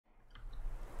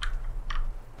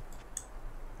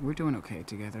We're doing okay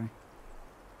together.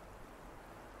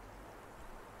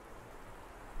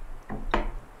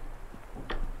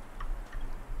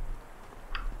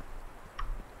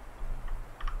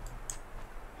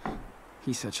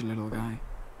 He's such a little guy,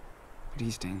 but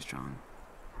he's staying strong.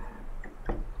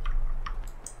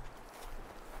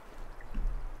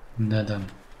 Na dann.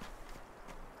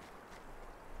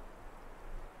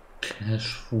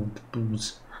 Cash Food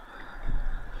Booze.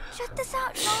 Check this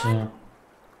out, Sean.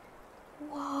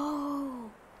 Whoa.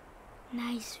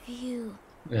 Nice view.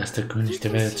 Er ist der König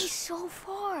der You can Welt. see so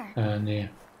far. Nee.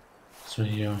 So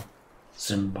hier.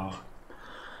 Simba.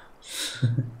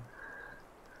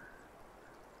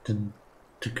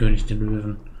 Der König der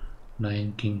Löwen.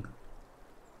 Lion King.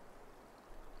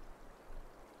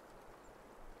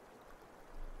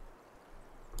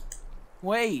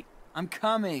 Wait, I'm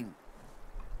coming.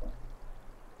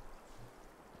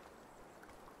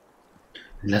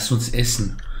 Lass uns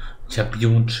essen. Ich hab Bier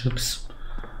und Chips.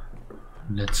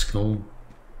 Let's go.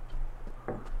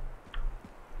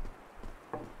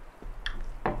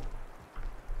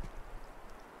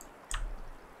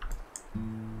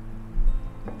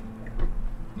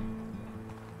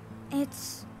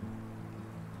 It's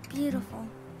beautiful.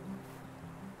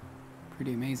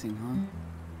 Pretty amazing, huh?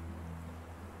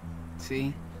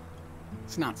 See?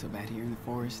 It's not so bad here in the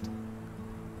forest.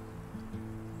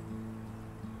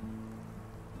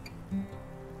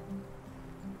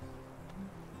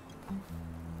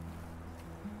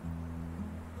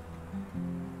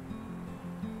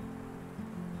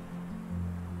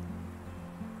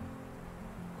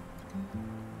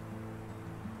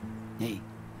 Hey,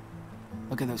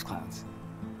 look at those clouds.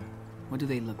 What do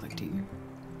they look like to you?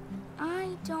 I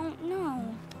don't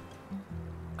know.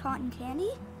 Cotton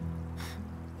candy?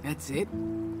 That's it?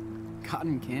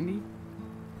 Cotton candy?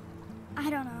 I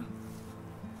don't know.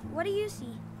 What do you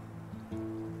see?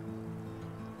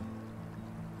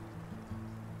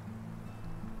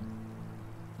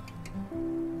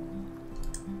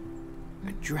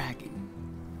 A dragon.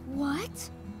 What?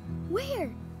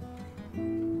 Where?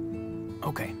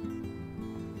 Okay.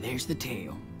 There's the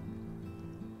tail.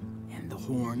 And the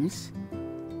horns.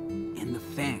 And the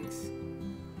fangs.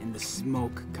 And the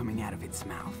smoke coming out of its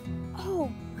mouth.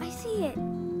 Oh, I see it.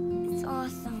 It's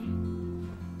awesome.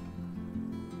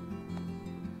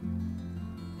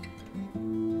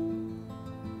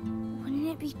 Wouldn't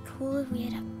it be cool if we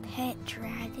had a pet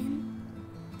dragon?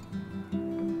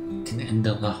 Den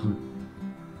Enderdrachen.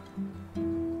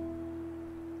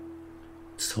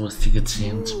 So ist die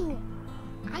gezähmt. Ooh,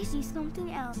 I see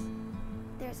something else.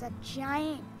 There's a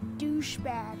giant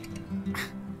douchebag.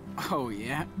 Oh,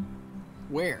 yeah?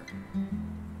 Where?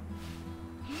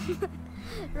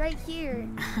 Right here.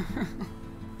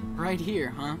 Right here,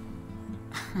 huh?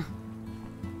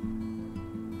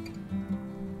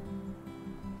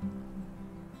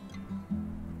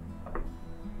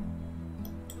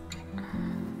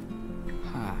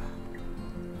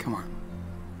 Come on.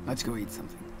 Let's go eat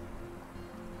something.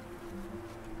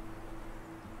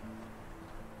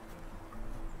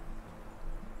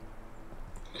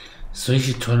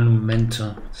 Solche tollen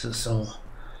Momente. Das ist auch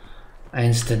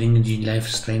eins der Dinge, die Life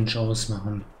is Strange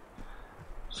ausmachen.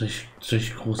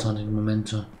 Solche großartige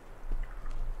Momente.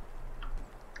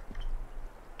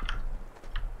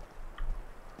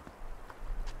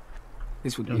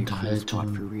 This would be a cool spot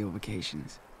for real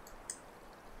vacations.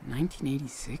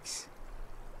 1986?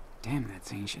 Damn,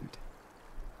 that's ancient.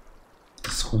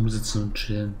 Das Rumsitzen und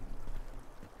Chillen.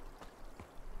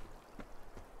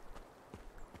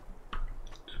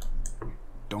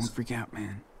 Don't freak out,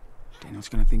 man. Daniel's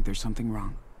gonna think there's something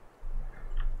wrong.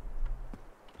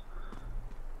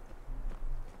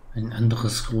 Ein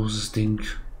anderes großes Ding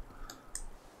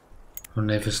von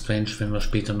Life is Strange werden wir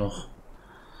später noch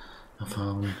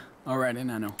erfahren. Alright, I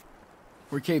know.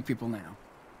 We're cave people now.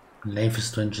 Life is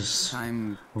Strange ist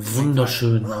Time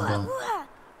wunderschön, aber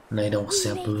leider auch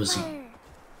sehr böse.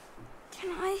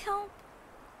 Can I help?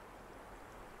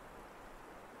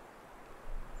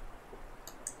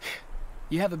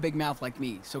 You have a big mouth like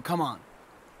me, so come on.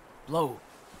 Blow.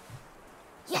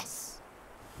 Yes.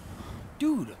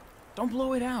 Dude, don't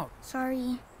blow it out.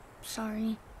 Sorry.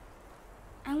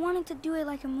 I wanted to do it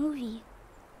like a movie.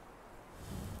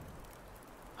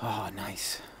 Oh,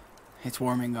 nice. It's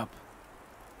warming up.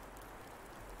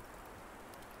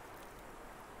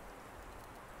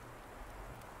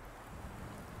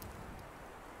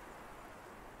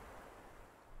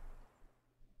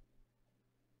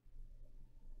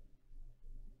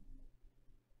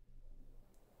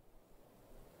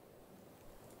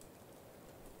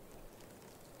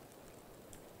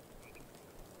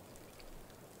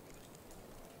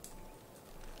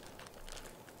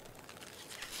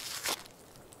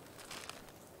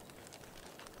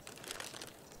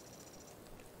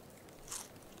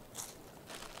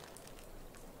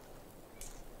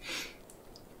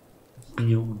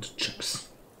 Chips.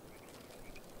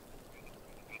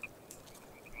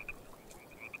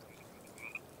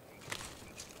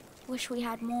 Wish we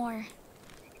had more.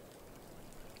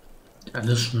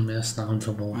 Alles schon im ersten Abend I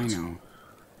verbraucht. know.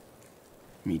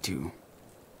 Me too.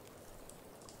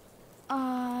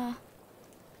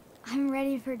 I'm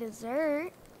ready for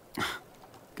dessert.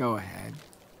 Go ahead.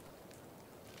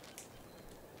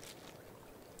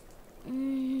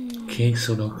 Keks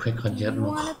oder Cracker, die hat You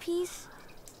want a noch. piece?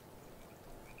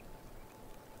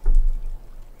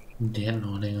 Der hat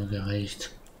noch länger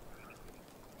gereicht.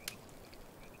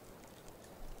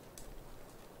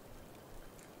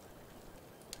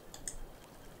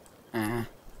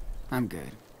 I'm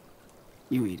good.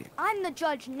 You eat it. I'm the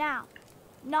judge now,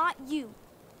 not you.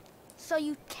 So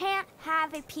you can't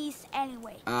have a piece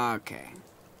anyway. Okay.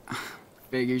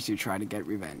 Figures you try to get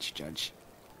revenge, Judge.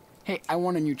 Hey, I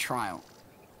want a new trial.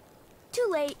 Too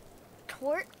late.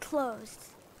 Court closed.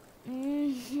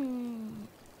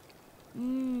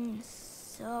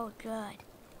 So good.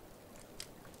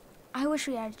 I wish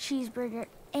we had a cheeseburger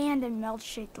and a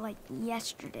milkshake like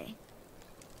yesterday.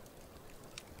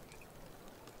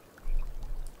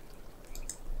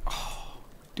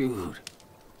 Dude,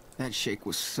 that shake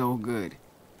was so good.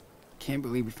 Can't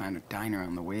believe we found a diner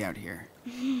on the way out here.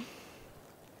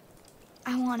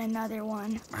 I want another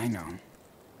one. I know.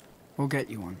 We'll get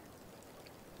you one.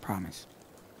 Promise.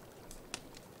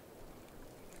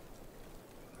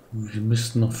 Wir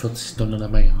müssten noch $40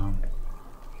 dabei haben.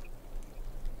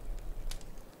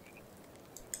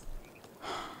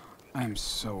 I am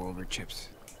so over chips.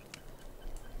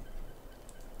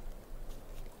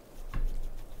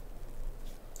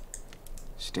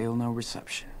 Still no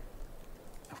reception.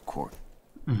 Of course.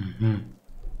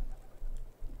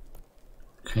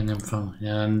 Kein Empfang.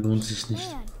 Ja, dann lohnt sich nicht.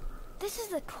 Man, this is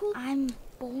the cool. I'm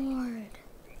bored.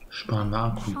 Sparen wir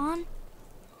Akku. Sean,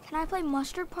 can I play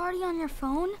Mustard Party on your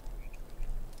phone?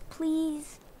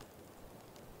 Please.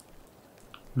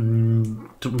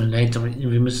 Tut mir leid, aber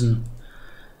wir müssen.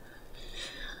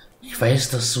 Ich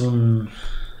weiß, dass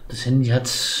das Handy hat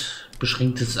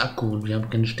beschränktes Akku und wir haben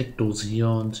keine Steckdose hier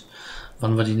und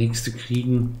wann wir die nächste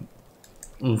kriegen.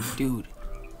 Uff. Dude,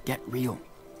 get real.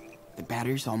 The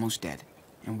battery's almost dead,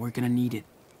 and we're gonna need it.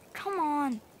 Come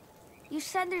on. You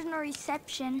said there's no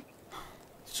reception.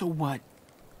 So what?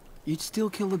 You'd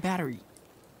still kill the battery.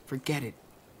 Forget it.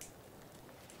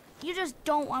 You just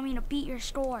don't want me to beat your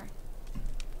score.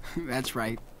 That's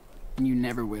right. And you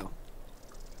never will.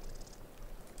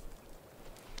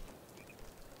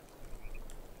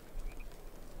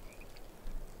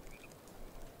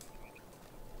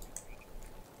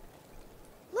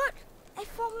 Look, a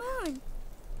full moon.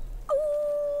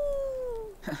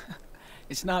 Ooh!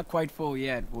 It's not quite full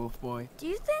yet, Wolf Boy. Do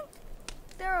you think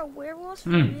there are werewolves for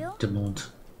real? Der Mond.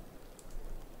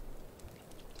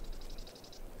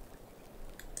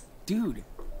 Dude,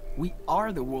 we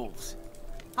are the wolves.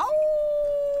 Ow!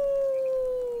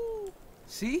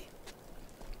 See?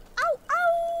 Ow, ow!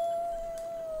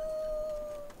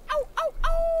 Ow, ow, ow!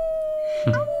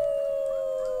 Ow!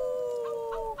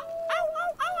 Ow, ow,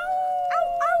 ow,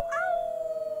 ow, ow!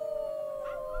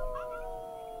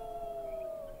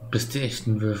 Bis die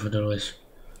echten Wölfe dadurch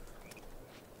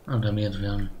alarmiert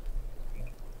werden.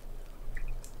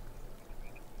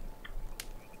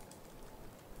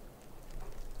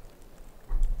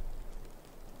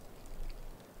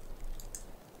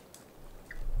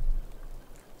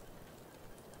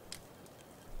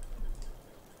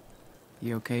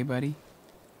 You okay, buddy?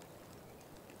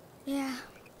 Yeah.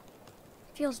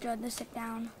 Feels good to sit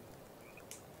down.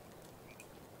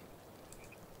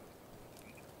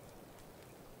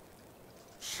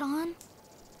 Sean,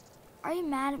 are you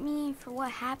mad at me for what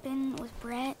happened with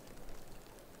Brett?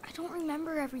 I don't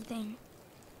remember everything.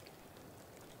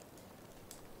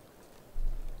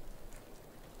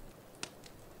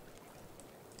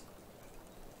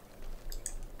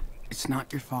 It's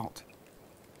not your fault.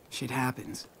 Shit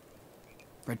happens.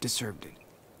 Brett deserved it.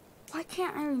 Why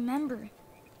can't I remember?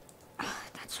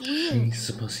 That's weird. Nichts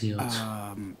ist passiert.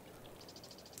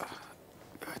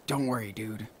 Don't worry,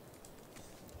 dude.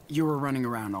 You were running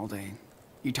around all day.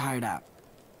 You tired out.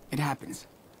 It happens.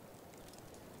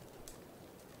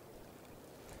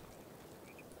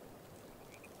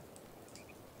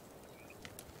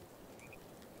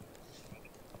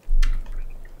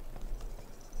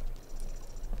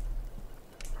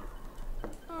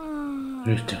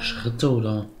 Durch der Schritte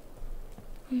oder?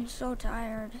 I'm so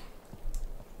tired.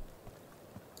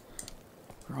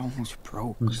 We're almost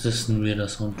broke. Was ist denn wieder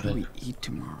das What do we Soundtrack? eat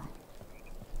tomorrow?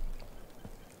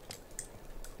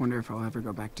 Wonder if I'll ever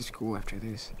go back to school after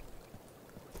this.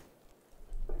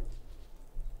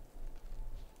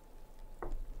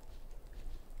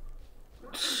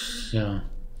 ja.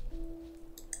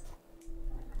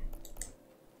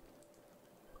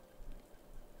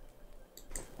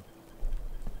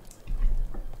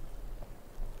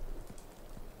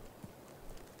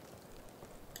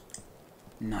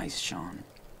 Nice, Sean.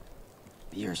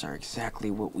 Beers are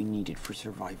exactly what we needed for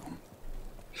survival.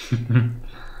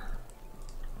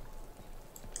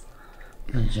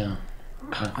 Ja,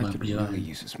 pack I mal could Bier really an.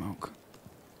 use a smoke.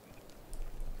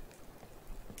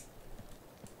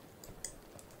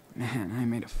 Man, I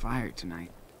made a fire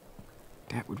tonight.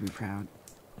 Dad would be proud.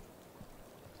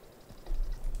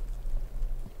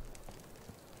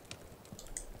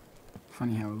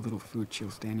 Funny how a little food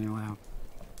chills Daniel out.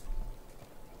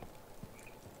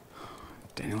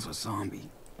 Daniel's a zombie.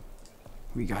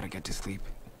 We gotta get to sleep.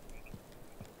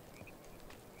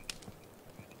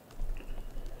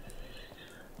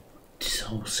 Diese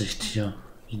Aussicht hier,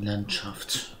 die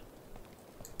Landschaft.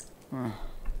 Oh,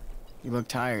 you look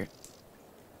tired.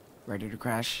 Ready to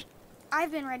crash?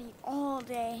 I've been ready all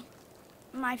day.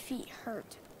 My feet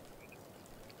hurt.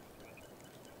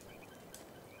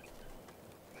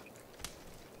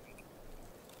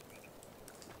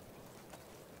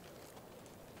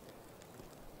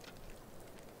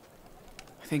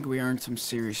 I think we earned some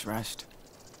serious rest.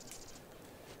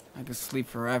 I could sleep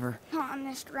forever. Not on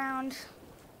this round.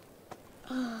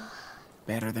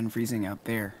 Better than freezing out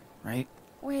there, right?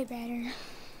 Way better.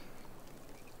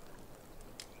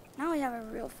 Now we have a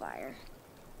real fire.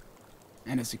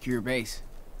 And a secure base.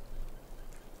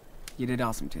 You did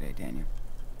awesome today, Daniel.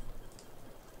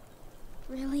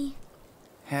 Really?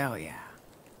 Hell yeah.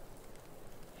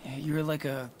 Yeah, you're like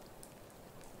a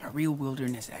real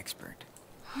wilderness expert.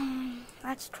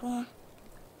 That's cool.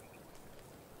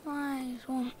 My eyes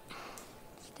won't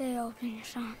stay open,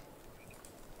 Sean.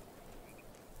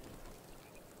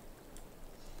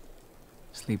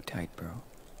 Sleep tight, bro.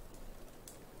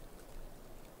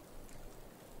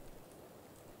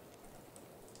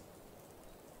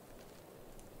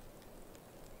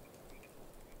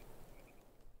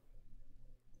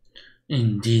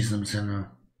 In diesem Sinne.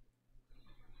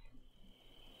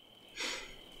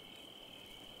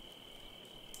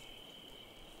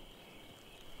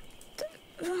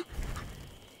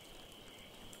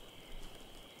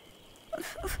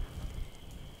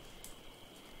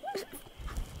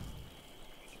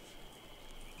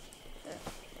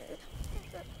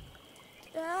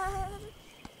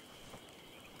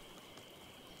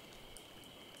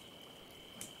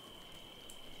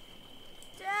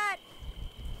 Dad,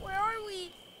 where are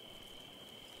we?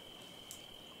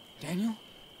 Daniel?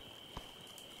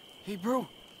 Hey, bro.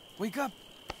 Wake up.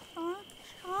 Sean?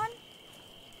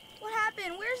 What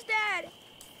happened? Where's Dad?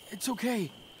 It's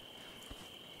okay.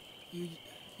 You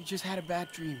just had a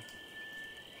bad dream.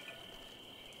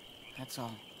 That's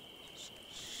all.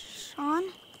 Sean?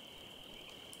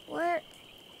 Where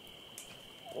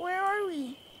are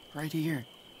we? Right here.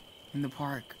 In the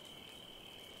park.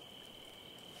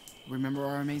 Remember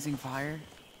our amazing fire?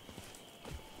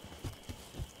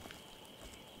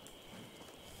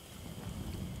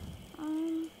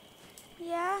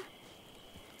 Yeah?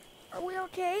 Are we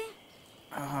okay?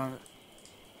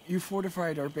 You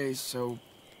fortified our base, so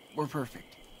we're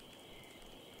perfect.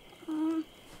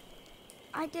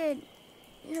 I did.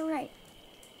 You're right.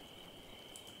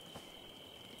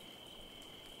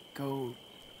 Go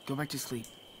back to sleep.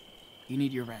 You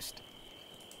need your rest.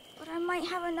 But I might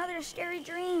have another scary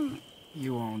dream.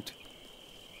 You won't.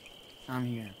 I'm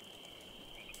here.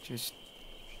 Just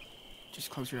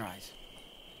close your eyes.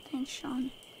 Thanks,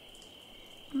 Sean.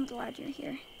 I'm glad you're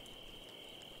here.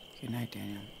 Good night,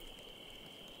 Daniel.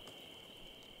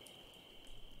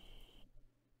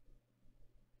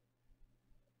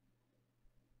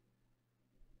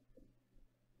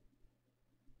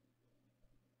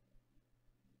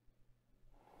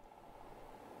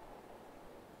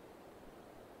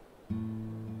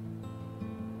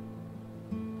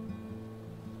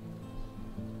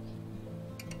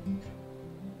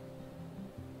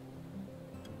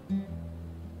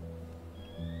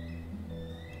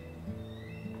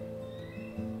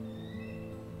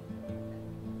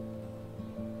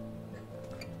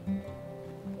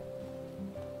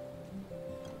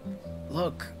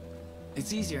 Look,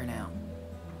 it's easier now.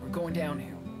 We're going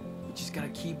downhill. We just gotta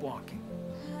keep walking.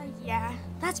 Yeah,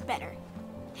 that's better.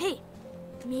 Hey,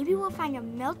 maybe we'll find a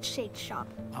milkshake shop.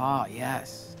 Ah,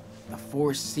 yes. The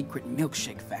Forest Secret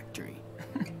Milkshake Factory.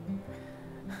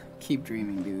 Keep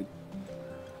dreaming, dude.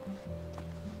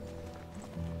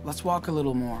 Let's walk a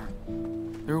little more.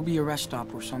 There will be a rest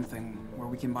stop or something where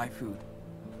we can buy food.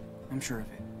 I'm sure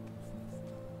of it.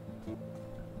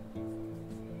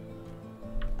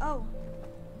 Oh,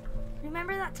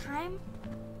 remember that time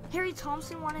Harry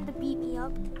Thompson wanted to beat me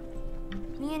up.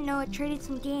 Me and Noah traded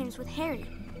some games with Harry.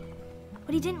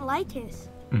 But he didn't like his.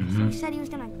 So he said he was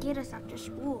gonna get us after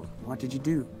school. What did you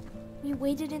do? We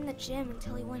waited in the gym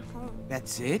until he went home.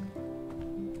 That's it?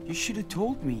 You should have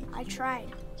told me. I tried.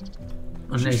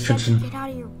 Und She echt, said to Schätzchen, get out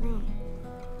of your room.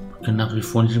 ich kann nach wie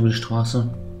vor nicht über die Straße.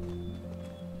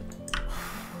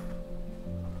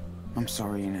 I'm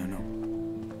sorry, Nano.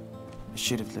 I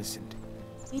should have listened.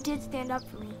 You did stand up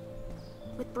for me.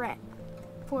 With Brett.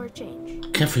 For a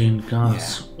change. Kaffee und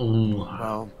Gas. Oh,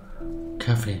 Well,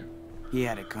 Kaffee. he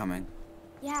had it coming.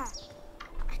 Yeah.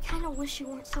 I kinda wish you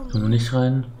weren't so Können wir mean nicht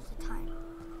rein? most of the time.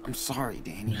 I'm sorry, Nicht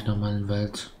Daniel. nochmal in den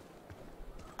Wald.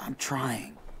 I'm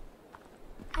trying.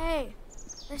 Hey,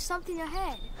 there's something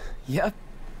ahead. Yep.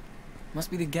 Must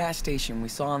be the gas station we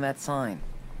saw on that sign.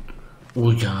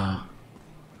 Oh ja.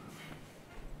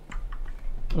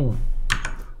 Oh.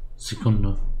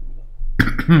 Sekunde.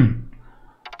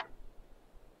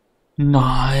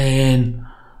 Nein.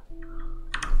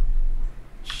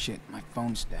 Shit, my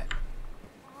phone's dead.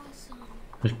 Awesome.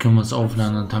 Vielleicht können wir es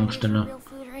aufladen an der Hungry for Tankstelle. real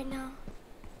food right now.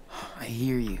 I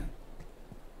hear you.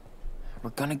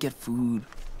 We're gonna get food,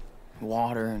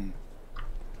 water, and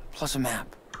plus a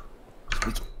map.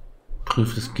 We can...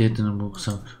 Prüft das Geld in dem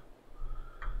Rucksack.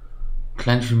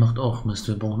 Kleinvieh macht auch Mist.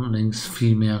 Wir brauchen allerdings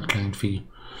viel mehr Kleinvieh.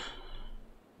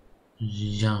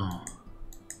 Ja.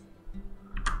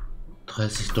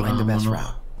 30 Dollar Find the haben wir best noch.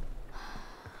 route.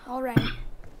 All right.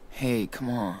 Hey, come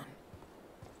on.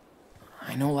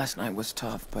 I know last night was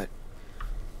tough, but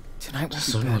tonight will Das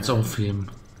be sollten wir uns better.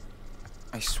 aufheben.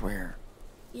 I swear.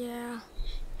 Yeah.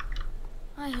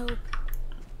 I hope.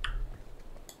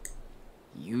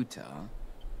 Utah?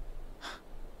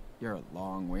 You're a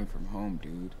long way from home,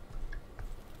 dude.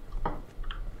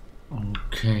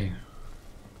 Okay.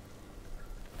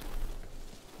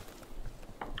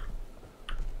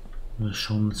 Wir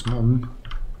schauen uns mal um.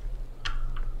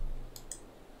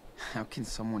 How can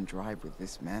someone drive with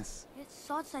this mess? It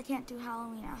sucks I can't do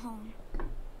Halloween at home.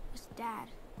 With Dad.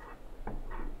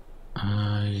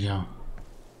 Ja.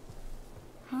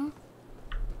 Huh?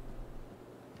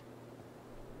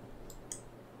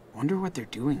 Wonder what they're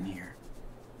doing here.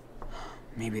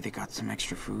 Maybe they got some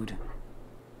extra food.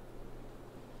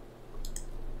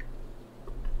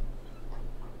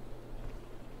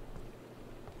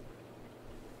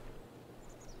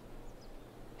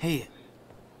 Hey,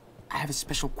 I have a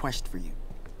special quest for you.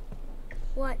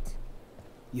 What?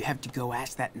 You have to go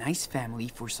ask that nice family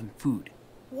for some food.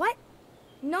 What?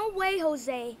 No way,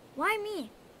 Jose. Why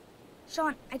me?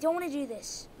 Sean, I don't want to do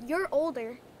this. You're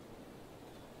older.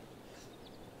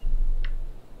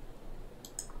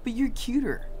 But you're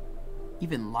cuter.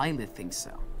 Even Lila thinks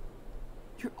so.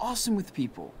 You're awesome with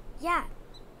people. Yeah,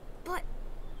 but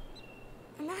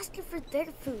I'm asking for their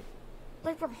food.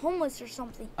 Like we're homeless or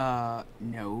something.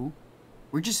 No.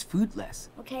 We're just foodless.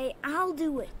 Okay, I'll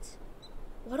do it.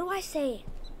 What do I say?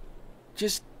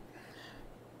 Just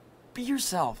be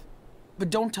yourself. But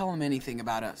don't tell them anything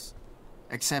about us.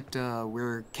 Except,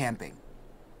 we're camping.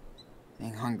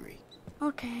 Being hungry.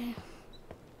 Okay.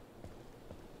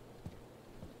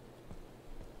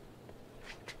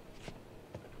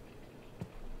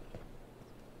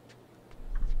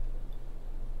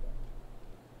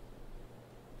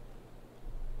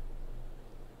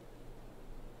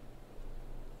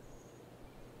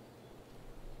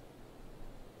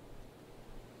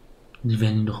 Die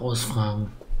werden ihn doch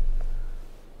ausfragen.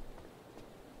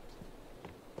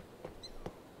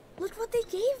 Look what they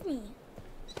gave me.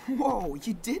 Whoa,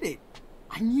 you did it.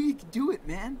 I knew you could do it,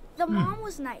 man. The mom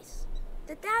was nice.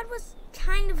 The dad was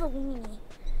kind of a weenie.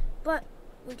 But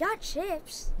we got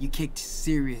chips. You kicked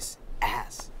serious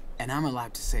ass. And I'm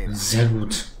allowed to say that. Sehr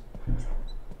gut.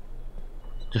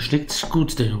 Der schlägt sich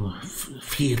gut, der Junge.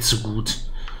 Viel zu gut.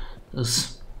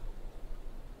 Das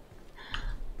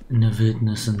in der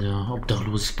Wildnis, in der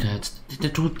Obdachlosigkeit.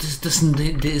 Der tut,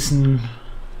 der ist ein...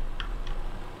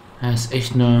 Er ist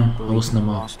echt eine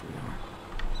Hausnummer. Lost we are.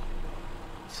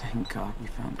 Thank God we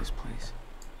found this place.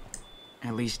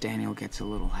 At least Daniel gets a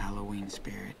little Halloween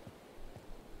spirit.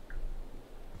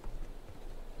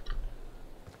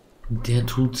 Der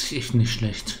tut sich echt nicht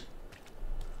schlecht.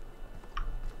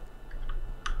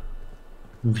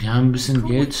 Wir haben ein bisschen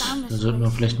Geld. Da sollten wir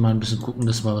vielleicht mal ein bisschen gucken,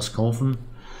 dass wir was kaufen.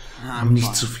 Aber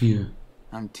nicht zu viel.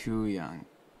 I'm too young.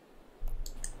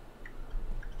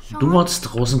 Du warst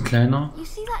draußen kleiner. You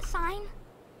see that sign?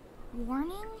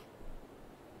 Warning?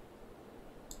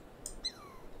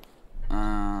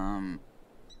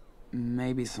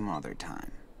 Maybe some other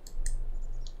time.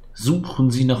 Suchen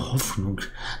Sie nach Hoffnung.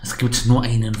 Es gibt nur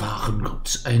einen wahren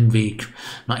Gott, einen Weg,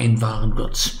 nur einen wahren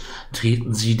Gott.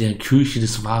 Treten Sie der Kirche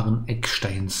des wahren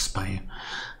Ecksteins bei.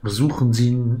 Besuchen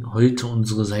Sie heute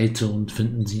unsere Seite und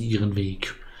finden Sie Ihren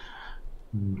Weg.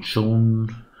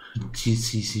 John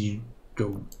TCC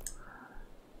Go.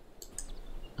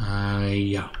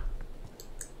 Ja.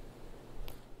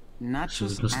 Nachos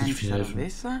Das wird nicht and viel helfen.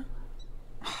 cerveza?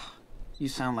 You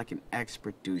sound like an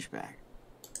expert douchebag.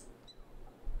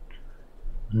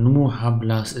 No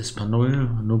hablas español,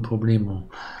 no problemo.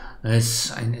 Er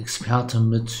ist ein Experte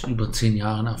mit über 10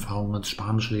 Jahren Erfahrung als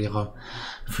Spanischlehrer.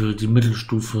 Für die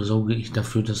Mittelstufe sorge ich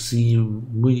dafür, dass Sie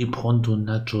muy pronto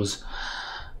Nachos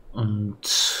und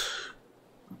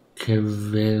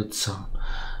Quevelza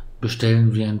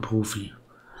bestellen wie ein Profi.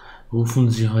 Rufen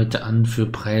Sie heute an für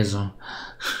Preise.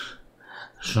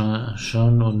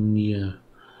 Sean und Neil.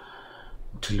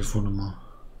 Telefonnummer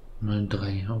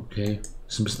 93, okay.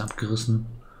 Ist ein bisschen abgerissen.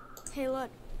 Hey, look.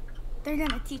 They're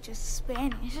gonna teach us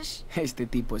Spanish. Este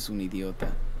tipo es un idiota.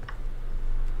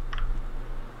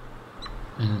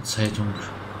 Eine Zeitung.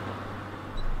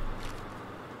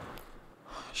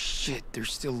 Shit, they're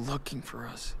still looking for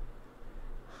us.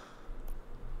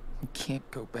 We can't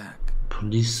go back.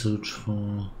 Police search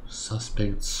for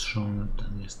suspects shown.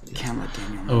 Can't let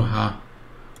Daniel know. Oha.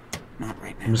 Not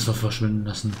right Wir now. müssen doch verschwinden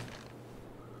lassen.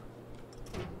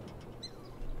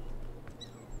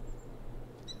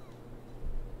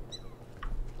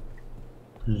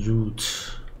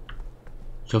 Gut.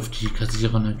 Ich hoffe, die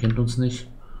Kassiererin erkennt uns nicht.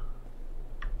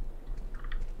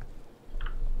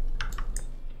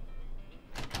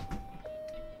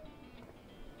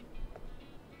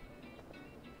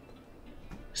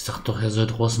 Ich sag doch, er soll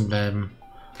draußen bleiben.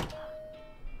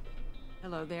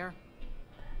 Hello there.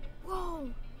 Whoa.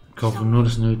 Kaufe nur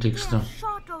das Nötigste.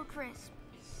 Choco crisp.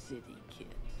 City kids.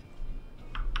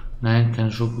 Nein,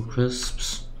 keine Schoko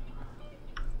Crisps.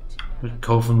 Wir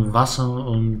kaufen Wasser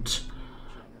und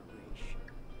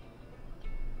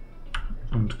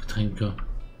Getränke.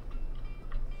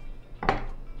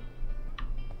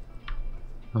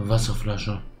 Eine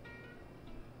Wasserflasche.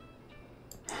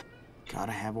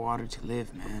 Gotta have water to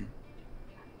live, man.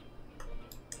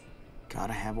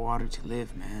 Gotta have water to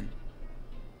live, man.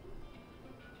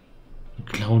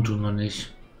 Klauen tun wir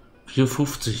nicht.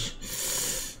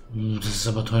 4,50. Das ist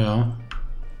aber teuer.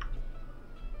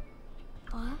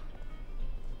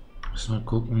 Müssen wir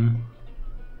gucken.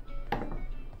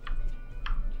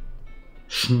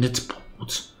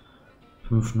 Schnittbrot.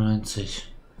 5,90.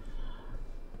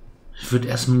 Ich würde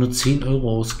erstmal nur 10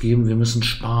 Euro ausgeben. Wir müssen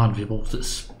sparen. Wir brauchen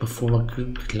es, bevor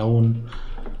wir klauen.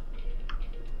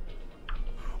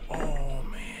 Oh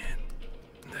man,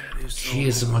 that is so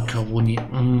Käse, Macaroni.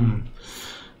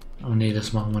 Oh nee,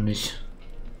 das machen wir nicht.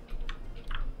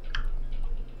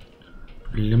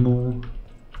 Limo.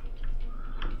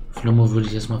 Auf Limo würde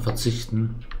ich erstmal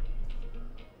verzichten.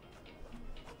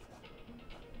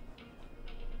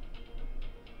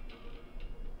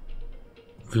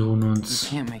 Wir holen We uns,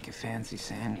 can't make a fancy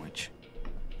sandwich.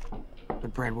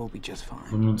 But bread will be just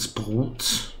fine.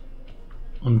 Brot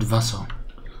und Wasser.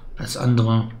 Als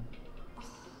andere.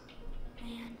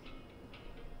 Man.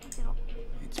 Look at all.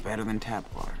 It's better than tap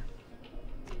water.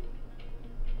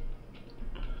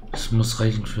 Das muss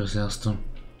reichen fürs Erste.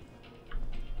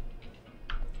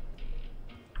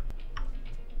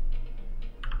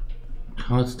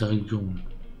 Karte der Region.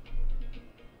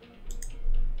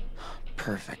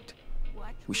 Perfect.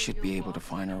 We should be able to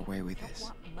find our way with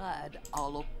this. Mud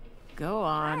all over. Go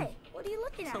on. Hey, what are you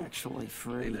looking at? Actually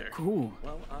free. there. Cool.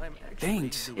 Well, I'm actually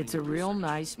Thanks. doing It's a real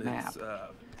nice this, map.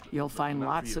 You'll find not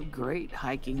lots for you. of great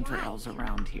hiking trails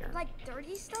around here. Like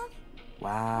dirty stuff?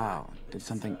 Wow. Did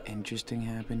something interesting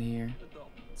happen here?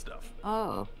 stuff.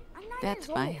 Oh, I'm 9 that's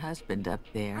years my old. husband up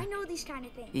there. I know these kind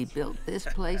of things. He built this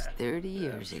place 30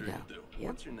 years Sure ago. you do. Yep.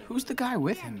 What's your name? Who's the guy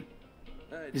with him?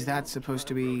 Is that supposed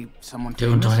to be someone Der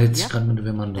famous? unterhält sich Yep. gerade mit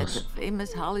wem That's anders. a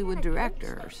famous Hollywood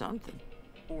director or something.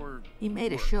 Or He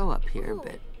made a show up here,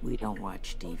 but we don't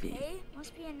watch TV. Okay,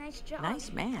 must be a nice job.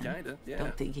 Nice man. kinda, yeah.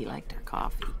 Don't think he liked our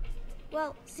coffee.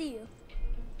 Well, see you.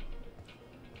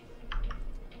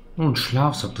 Und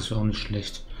Schlafsack, das wäre auch nicht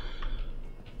schlecht.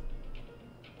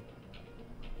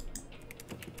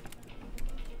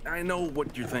 I know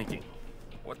what you're thinking.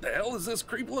 What the hell is this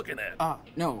creep looking at?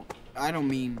 No. I don't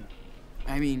mean...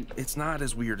 I mean... It's not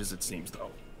as weird as it seems,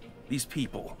 though. These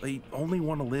people, they only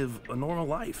want to live a normal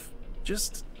life.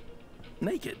 Just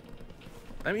naked.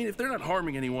 I mean, if they're not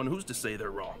harming anyone, who's to say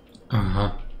they're wrong?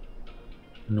 Aha.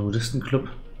 Nudistenclub.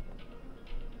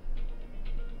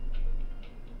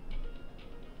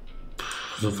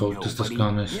 So verrückt ist das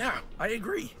gar nicht. Yeah, I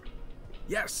agree.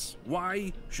 Yes,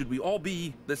 why should we all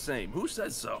be the same? Who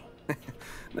says so?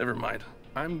 Never mind.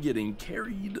 I'm getting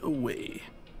carried away.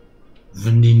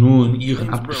 Wenn die nur in ihren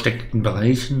abgesteckten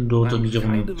Bereichen dort in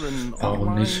ihrem...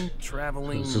 Warum nicht?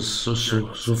 Das ist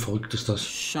so verrückt ist das.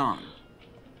 Sean.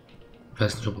 Ich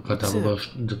weiß nicht, ob er gerade darüber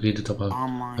redet, aber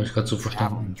habe ich gerade so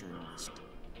verstanden.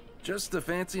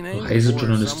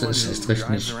 Reisejournalist ist erst recht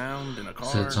nicht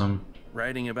seltsam.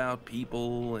 Writing about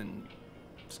people and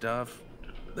stuff.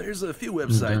 There's a few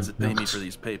websites that pay me for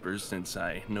these papers since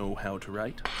I know how to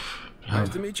write. Nice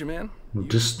to meet you, man. You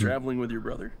traveling with your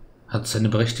brother? Hat seine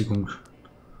Berechtigung.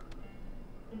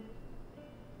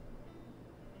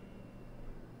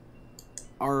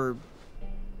 Our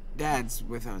dad's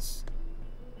with us.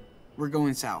 We're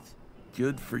going south.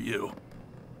 Good for you.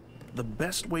 The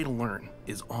best way to learn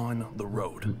is on the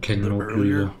road. The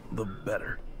earlier, the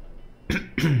better.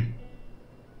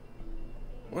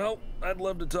 Well, I'd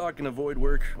love to talk and avoid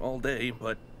work all day,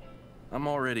 but I'm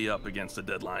already up against a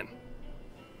deadline.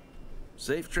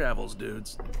 Safe travels,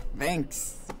 dudes.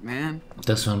 Thanks, man.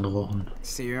 Das war gebrochen.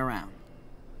 See you around.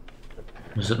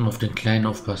 Wir sollten auf den Kleinen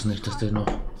aufpassen, nicht, dass der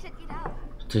noch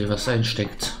was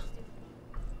einsteckt.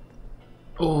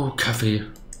 Oh, Kaffee.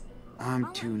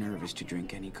 I'm too nervous to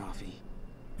drink any coffee.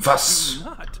 Was? Do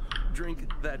not drink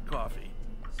that coffee,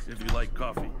 if you like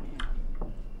coffee.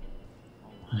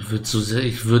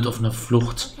 Ich würde auf einer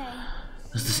Flucht.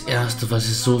 Das ist das Erste, was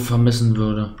ich so vermissen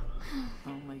würde.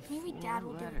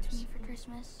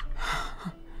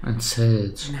 Ein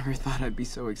Zelt.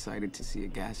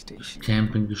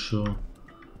 Campinggeschirr.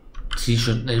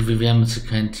 T-Shirt. Wir werden uns hier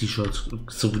kein T-Shirt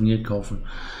Souvenir kaufen.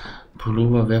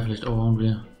 Pullover wäre vielleicht auch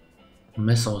irgendwie eine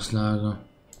Messauslage.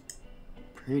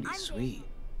 Pretty sweet.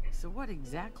 So what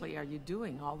exactly are you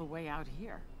doing all the way out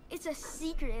here? It's a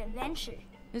secret adventure.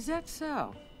 Is that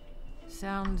so?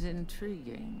 Sounds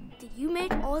intriguing. Did you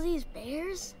make all these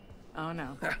bears? Oh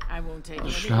no, I won't take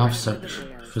it. Schlafsack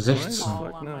für 16.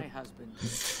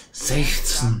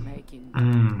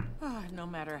 16. No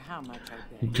matter how much I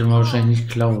Die beg. können wir wahrscheinlich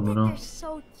nicht klauen, oder? They're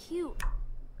so cute.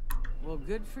 Well,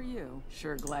 good for you.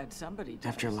 Sure glad somebody does.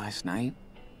 After last night,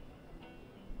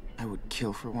 I would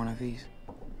kill for one of these.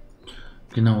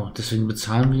 Genau, deswegen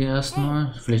bezahlen wir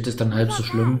erstmal. Vielleicht ist dann halb so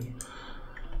schlimm.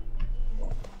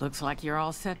 Looks like you're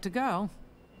all set to go.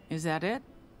 Is that it?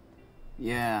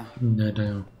 Yeah,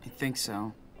 Ja. I think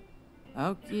so.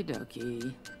 Okie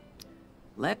dokie.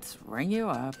 Let's ring you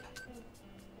up.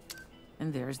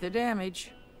 And there's the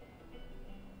damage.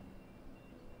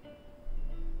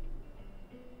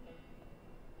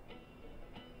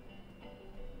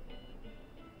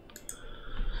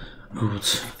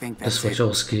 Gut, das wollte ich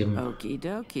ausgeben. Okie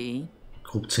dokie.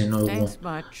 Grob 10 Euro. Thanks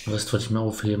much. Den Rest wollte ich mir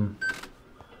aufheben.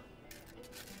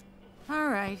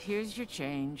 Alright, here's your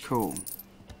change. Cool.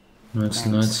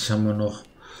 1990 haben wir noch.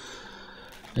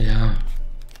 Ja.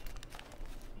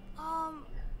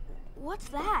 What's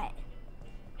that?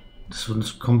 Das würde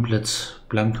uns komplett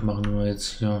blank machen, wenn wir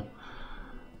jetzt hier.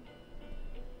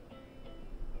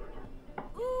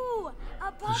 Ooh,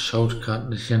 a puppy. Schaut gerade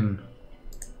nicht hin.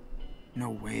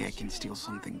 No way I can steal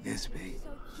something this big. So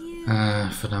cute. Ah,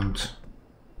 verdammt.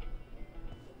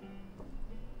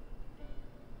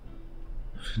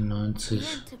 94.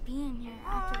 Weird to be in here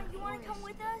after the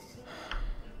forest.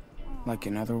 Like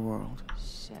another world.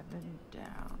 7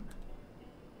 down.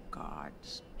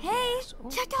 God's. Hey,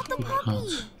 check out the puppy.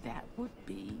 Gott. That would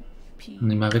be P. Wenn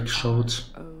die mal wegschaut.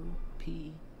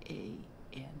 O-P-A-N-E.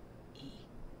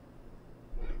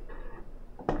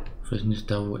 Vielleicht nicht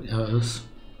da, wo er ist.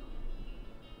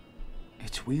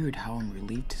 It's weird how I'm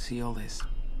relieved to see all this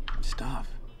stuff.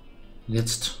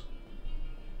 Jetzt.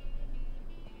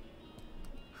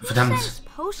 Verdammt.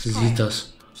 Sie sieht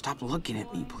das. Stop looking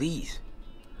at me, please.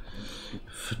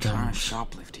 I'm trying to Verdammt.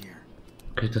 shoplift here.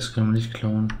 Okay, das können wir nicht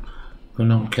klauen. Wir können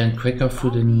noch einen kleinen Cracker für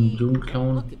den Jungen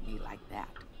klauen. Look at me like that.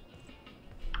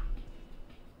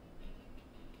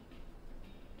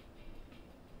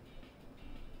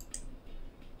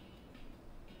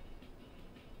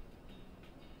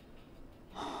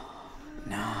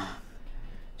 Nah.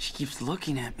 She keeps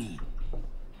looking at me.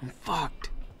 I'm fucked.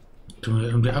 Tun wir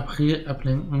irgendwie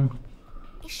ablenken.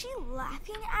 Is she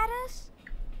laughing at us?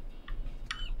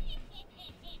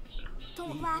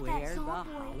 Don't laugh at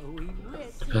Zombie.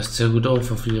 Passt sehr gut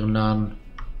auf ihren Namen.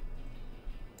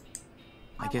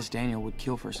 I guess Daniel would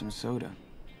kill for some soda.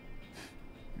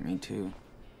 Me too.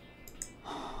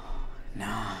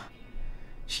 Nah.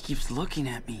 She keeps looking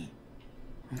at me.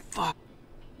 I'm fucked.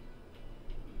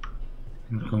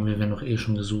 Dann kommen wir werden doch eh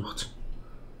schon gesucht.